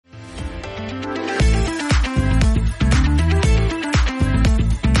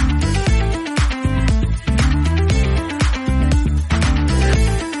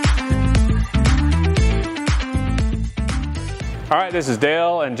Hi, this is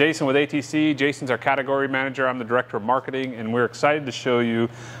Dale and Jason with ATC. Jason's our category manager. I'm the director of marketing, and we're excited to show you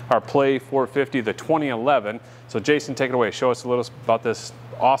our Plā 450, the 2011. So Jason, take it away. Show us a little about this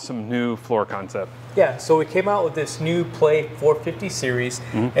awesome new floor concept. Yeah, so we came out with this new Plā 450 series,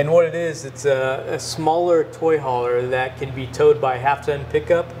 and what it is, it's a smaller toy hauler that can be towed by a half-ton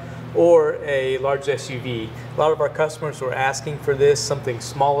pickup or a large SUV. A lot of our customers were asking for this, something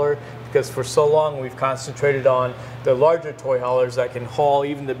smaller, because for so long we've concentrated on the larger toy haulers that can haul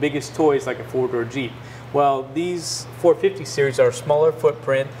even the biggest toys like a four-door Jeep. Well, these 450 series are smaller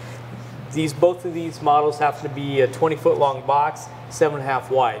footprint. Both of these models happen to be a 20-foot long box, 7.5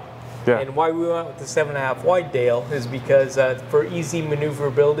 wide. Yeah. And why we went with the 7.5 wide, Dale, is because for easy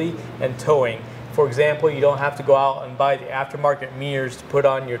maneuverability and towing. For example, you don't have to go out and buy the aftermarket mirrors to put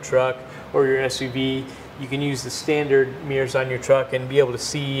on your truck or your SUV. You can use the standard mirrors on your truck and be able to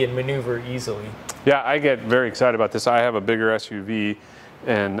see and maneuver easily. Yeah, I get very excited about this. I have a bigger SUV,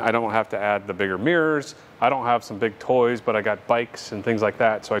 and I don't have to add the bigger mirrors. I don't have some big toys, but I got bikes and things like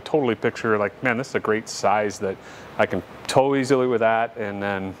that. So I totally picture, like, man, this is a great size that I can tow easily with that and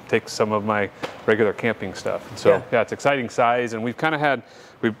then take some of my regular camping stuff. And so, yeah, it's exciting size. And we've kind of had,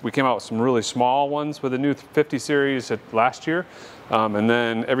 we came out with some really small ones with the new 50 series last year. And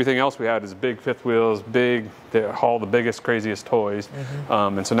then everything else we had is big fifth wheels, they haul the biggest, craziest toys.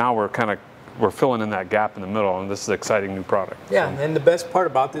 And so now we're filling in that gap in the middle, and this is an exciting new product. Yeah, and the best part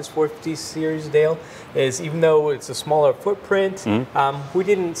about this 450 series, Dale, is even though it's a smaller footprint, we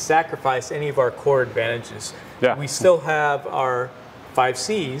didn't sacrifice any of our core advantages. Yeah. We still have our 5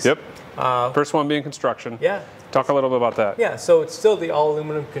 Cs. Yep. First one being construction. Yeah. Talk a little bit about that. Yeah, so it's still the all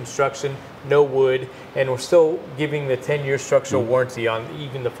aluminum construction, no wood, and we're still giving the 10-year structural warranty on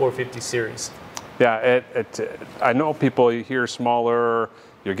even the 450 series. Yeah, I know people hear smaller,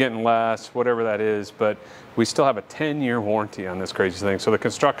 you're getting less, whatever that is, but we still have a 10-year warranty on this crazy thing. So the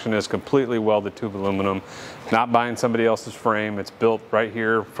construction is completely welded tube aluminum, not buying somebody else's frame. It's built right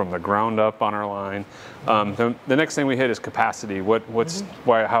here from the ground up on our line. The next thing we hit is capacity.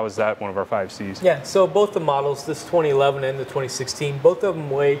 How is that one of our 5 Cs? Yeah, so both the models, this 2011 and the 2016, both of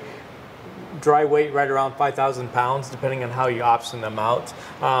them weigh dry weight right around 5,000 pounds, depending on how you option them out.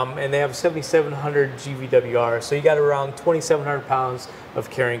 And they have 7,700 GVWR, so you got around 2,700 pounds of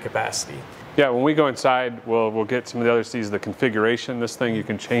carrying capacity. Yeah, when we go inside, we'll get some of the other C's. The configuration, this thing, you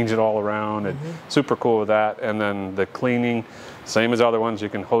can change it all around. It's super cool with that. And then the cleaning, same as other ones, you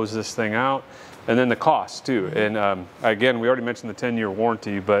can hose this thing out. And then the cost too. And again, we already mentioned the 10-year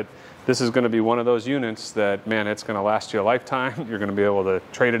warranty, but this is going to be one of those units that, man, it's going to last you a lifetime. You're going to be able to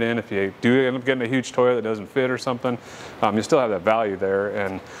trade it in if you do end up getting a huge toy that doesn't fit or something. You still have that value there,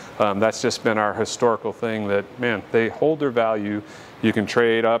 and that's just been our historical thing that, man, they hold their value. You can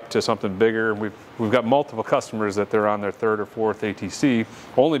trade up to something bigger. We've got multiple customers that they're on their 3rd or 4th ATC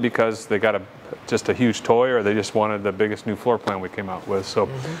only because they got just a huge toy or they just wanted the biggest new floor plan we came out with. So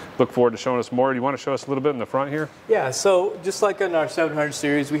look forward to showing us more. Do you want to show us a little bit in the front here? Yeah, so just like in our 700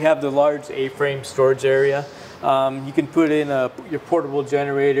 series, we have the large A-frame storage area. You can put in your portable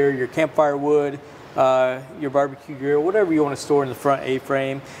generator, your campfire wood, your barbecue grill, whatever you want to store in the front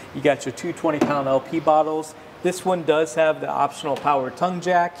A-frame. You got your 2 20-pound LP bottles. This one does have the optional power tongue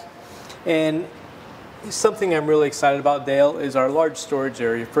jack. And something I'm really excited about, Dale, is our large storage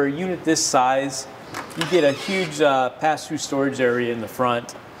area. For a unit this size, you get a huge pass-through storage area in the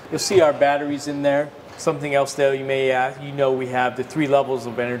front. You'll see our batteries in there. Something else, Dale, you may ask, we have the 3 levels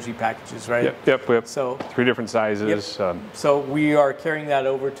of energy packages, right? Yep. We have 3 different sizes. Yep. So we are carrying that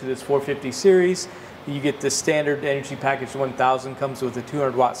over to this 450 series. You get the standard Energy Package 1000, comes with a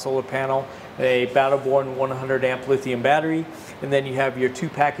 200-watt solar panel, a Battleborn 100-amp lithium battery, and then you have your 2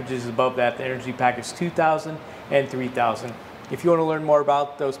 packages above that, the Energy Package 2000 and 3000. If you want to learn more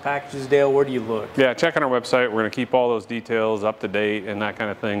about those packages, Dale, where do you look? Yeah, check on our website. We're going to keep all those details up to date and that kind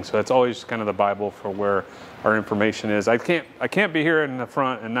of thing. So that's always kind of the Bible for where our information is. I can't be here in the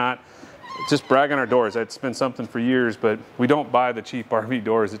front and not just brag on our doors. It's been something for years, but we don't buy the cheap RV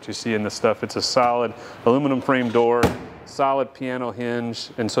doors that you see in this stuff. It's a solid aluminum frame door, solid piano hinge,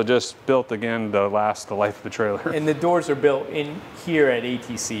 and so just built again to last the life of the trailer. And the doors are built in here at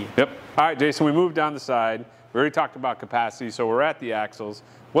ATC. Yep. All right, Jason, we moved down the side. We already talked about capacity, so we're at the axles.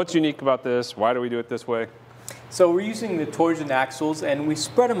 What's unique about this? Why do we do it this way? So we're using the torsion axles, and we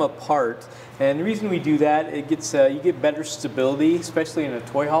spread them apart. And the reason we do that, you get better stability, especially in a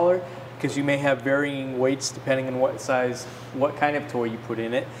toy hauler, because you may have varying weights depending on what kind of toy you put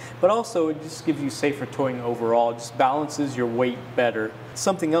in it. But also, it just gives you safer towing overall. It just balances your weight better.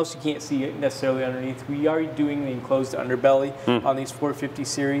 Something else you can't see necessarily underneath, we are doing the enclosed underbelly on these 450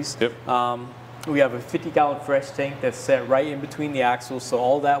 series. Yep. We have a 50-gallon fresh tank that's set right in between the axles, so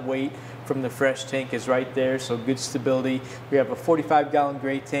all that weight from the fresh tank is right there, so good stability. We have a 45-gallon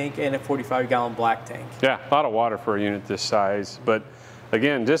gray tank and a 45-gallon black tank. Yeah, a lot of water for a unit this size, but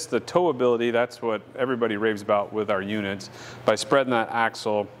again, just the towability, that's what everybody raves about with our units. By spreading that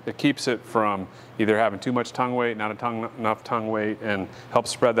axle, it keeps it from either having too much tongue weight, not enough tongue weight, and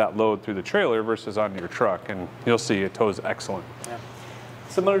helps spread that load through the trailer versus onto your truck, and you'll see it tows excellent. Yeah.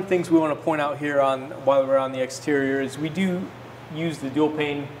 Some other things we want to point out here while we're on the exterior is we do use the dual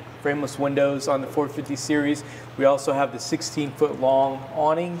pane frameless windows on the 450 series. We also have the 16-foot long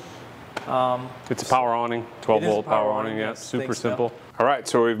awning. It's a power awning, 12-volt power awning, yeah, super simple. All right,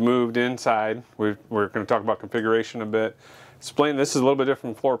 so we've moved inside. We're going to talk about configuration a bit. Explain, this is a little bit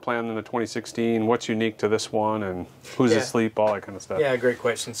different floor plan than the 2016. What's unique to this one, and who's asleep, all that kind of stuff. Yeah, great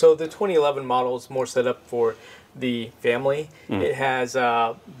question. So the 2011 model is more set up for the family. It has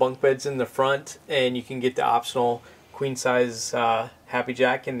bunk beds in the front, and you can get the optional queen size Happy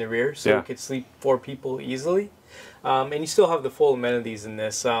Jack in the rear, so you could sleep 4 people easily. And you still have the full amenities in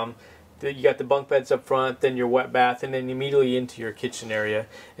this. You got the bunk beds up front, then your wet bath, and then immediately into your kitchen area.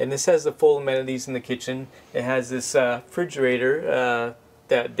 And this has the full amenities in the kitchen. It has this refrigerator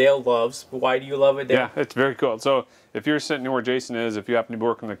that Dale loves. Why do you love it, Dale? Yeah, it's very cool. So if you're sitting where Jason is, if you happen to be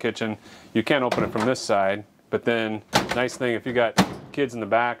working in the kitchen, you can't open it from this side. But then, nice thing, if you got kids in the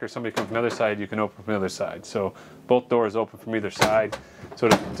back or somebody comes from the other side, you can open from the other side. So both doors open from either side. So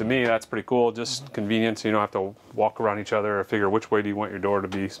to me, that's pretty cool. Just convenience. You don't have to walk around each other or figure which way do you want your door to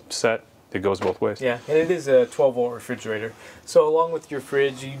be set. It goes both ways. Yeah, and it is a 12-volt refrigerator. So along with your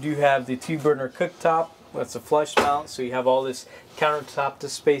fridge, you do have the 2-burner cooktop. That's a flush mount, so you have all this countertop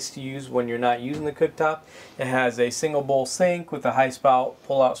space to use when you're not using the cooktop. It has a single bowl sink with a high spout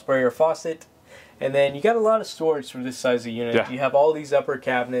pull-out sprayer faucet. And then you got a lot of storage for this size of unit. You have all these upper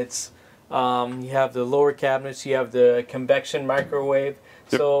cabinets. You have the lower cabinets. You have the convection microwave.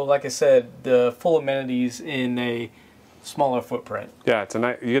 So like I said, the full amenities in a smaller footprint. Yeah, it's a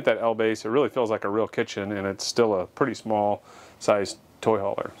nice, you get that L base. It really feels like a real kitchen, and it's still a pretty small sized toy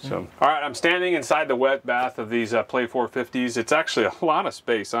hauler. So, all right, I'm standing inside the wet bath of these Plā 450s. It's actually a lot of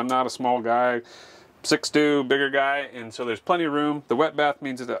space. I'm not a small guy. 6'2", bigger guy, and so there's plenty of room. The wet bath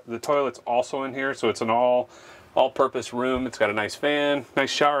means that the toilet's also in here, so it's an all-purpose room. It's got a nice fan, nice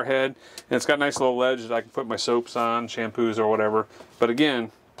shower head, and it's got a nice little ledge that I can put my soaps on, shampoos or whatever. But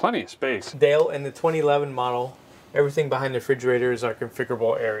again, plenty of space. Dale, in the 2011 model, everything behind the refrigerator is our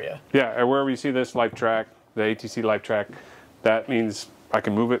configurable area. Yeah, and wherever you see this LifeTrac, the ATC LifeTrac, that means I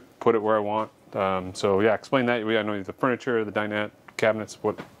can move it, put it where I want. So yeah, explain that. I know the furniture, the dinette, cabinets,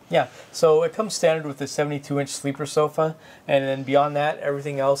 what. Yeah, so it comes standard with a 72-inch sleeper sofa, and then beyond that,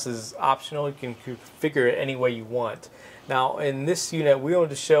 everything else is optional. You can configure it any way you want. Now, in this unit, we wanted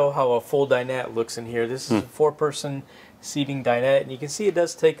to show how a full dinette looks in here. This is a 4-person seating dinette, and you can see it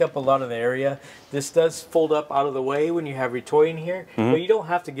does take up a lot of the area. This does fold up out of the way when you have your toy in here, but you don't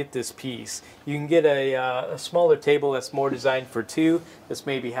have to get this piece. You can get a smaller table that's more designed for 2, that's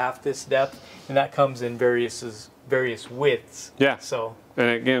maybe half this depth, and that comes in various widths. Yeah. So. And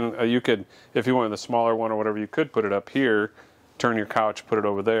again, you could, if you wanted the smaller one or whatever, you could put it up here, turn your couch, put it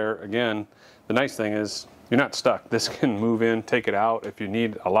over there. Again, the nice thing is you're not stuck. This can move in, take it out. If you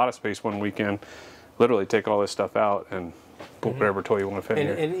need a lot of space one weekend, literally take all this stuff out and put whatever toy you want to fit in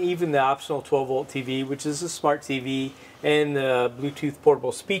here. And even the optional 12-volt TV, which is a smart TV, and the Bluetooth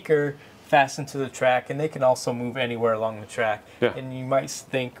portable speaker fastened to the track, and they can also move anywhere along the track. Yeah. And you might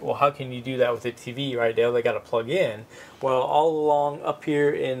think, well, how can you do that with a TV, right, Dale? They got to plug in. Well, all along up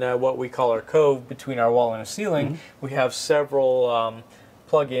here in what we call our cove between our wall and our ceiling, we have several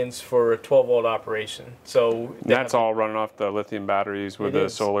plug-ins for a 12-volt operation. So that's all running off the lithium batteries with the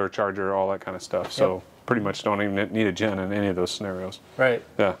solar charger, all that kind of stuff. So pretty much don't even need a gen in any of those scenarios. Right.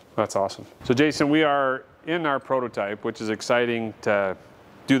 Yeah, that's awesome. So Jason, we are in our prototype, which is exciting to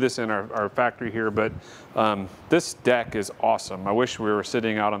do this in our factory here, but this deck is awesome. I wish we were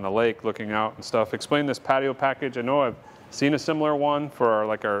sitting out on the lake looking out and stuff. Explain this patio package. I know I've seen a similar one for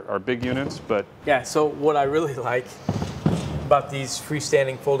our big units, but yeah, so what I really like about these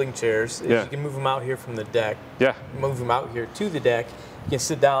freestanding folding chairs is you can move them out here from the deck. Yeah. Move them out here to the deck. You can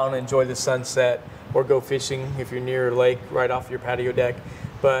sit down, enjoy the sunset, or go fishing if you're near a lake right off your patio deck.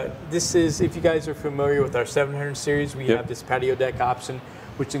 But this is, if you guys are familiar with our 700 series, we have this patio deck option,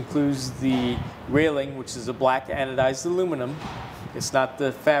 which includes the railing, which is a black anodized aluminum. It's not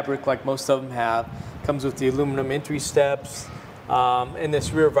the fabric like most of them have. Comes with the aluminum entry steps, And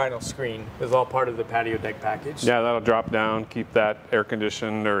this rear vinyl screen is all part of the patio deck package. Yeah, that'll drop down, keep that air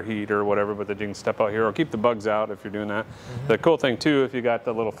conditioned or heat or whatever, but that you can step out here or keep the bugs out if you're doing that. The cool thing too, if you got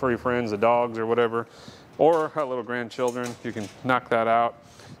the little furry friends, the dogs or whatever, or little grandchildren, you can knock that out,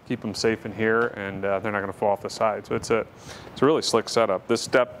 keep them safe in here, and they're not going to fall off the side. So it's a really slick setup. This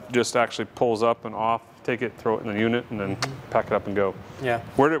step just actually pulls up and off. Take it, throw it in the unit, and then pack it up and go. Yeah.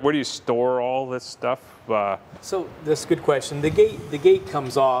 Where do you store all this stuff? So that's a good question. The gate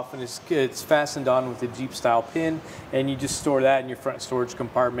comes off and it's fastened on with a Jeep style pin, and you just store that in your front storage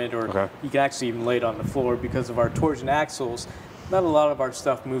compartment, or you can actually even lay it on the floor. Because of our torsion axles, not a lot of our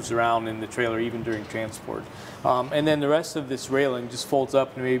stuff moves around in the trailer, even during transport. And then the rest of this railing just folds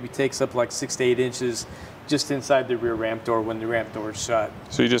up and maybe takes up like 6 to 8 inches just inside the rear ramp door when the ramp door is shut.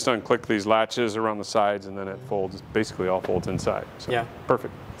 So you just unclick these latches around the sides, and then it folds, basically all folds inside. So, yeah.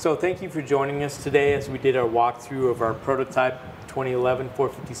 Perfect. So thank you for joining us today as we did our walkthrough of our prototype 2011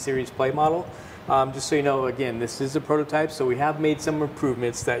 450 Series play model. Just so you know, again, this is a prototype, so we have made some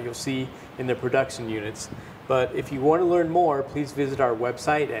improvements that you'll see in the production units. But if you want to learn more, please visit our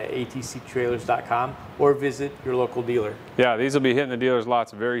website at atctrailers.com or visit your local dealer. Yeah, these will be hitting the dealers'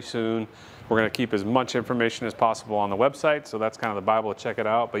 lots very soon. We're going to keep as much information as possible on the website, so that's kind of the Bible to check it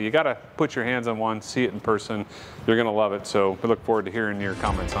out. But you got to put your hands on one, see it in person. You're going to love it, so we look forward to hearing your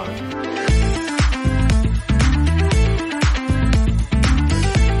comments on it.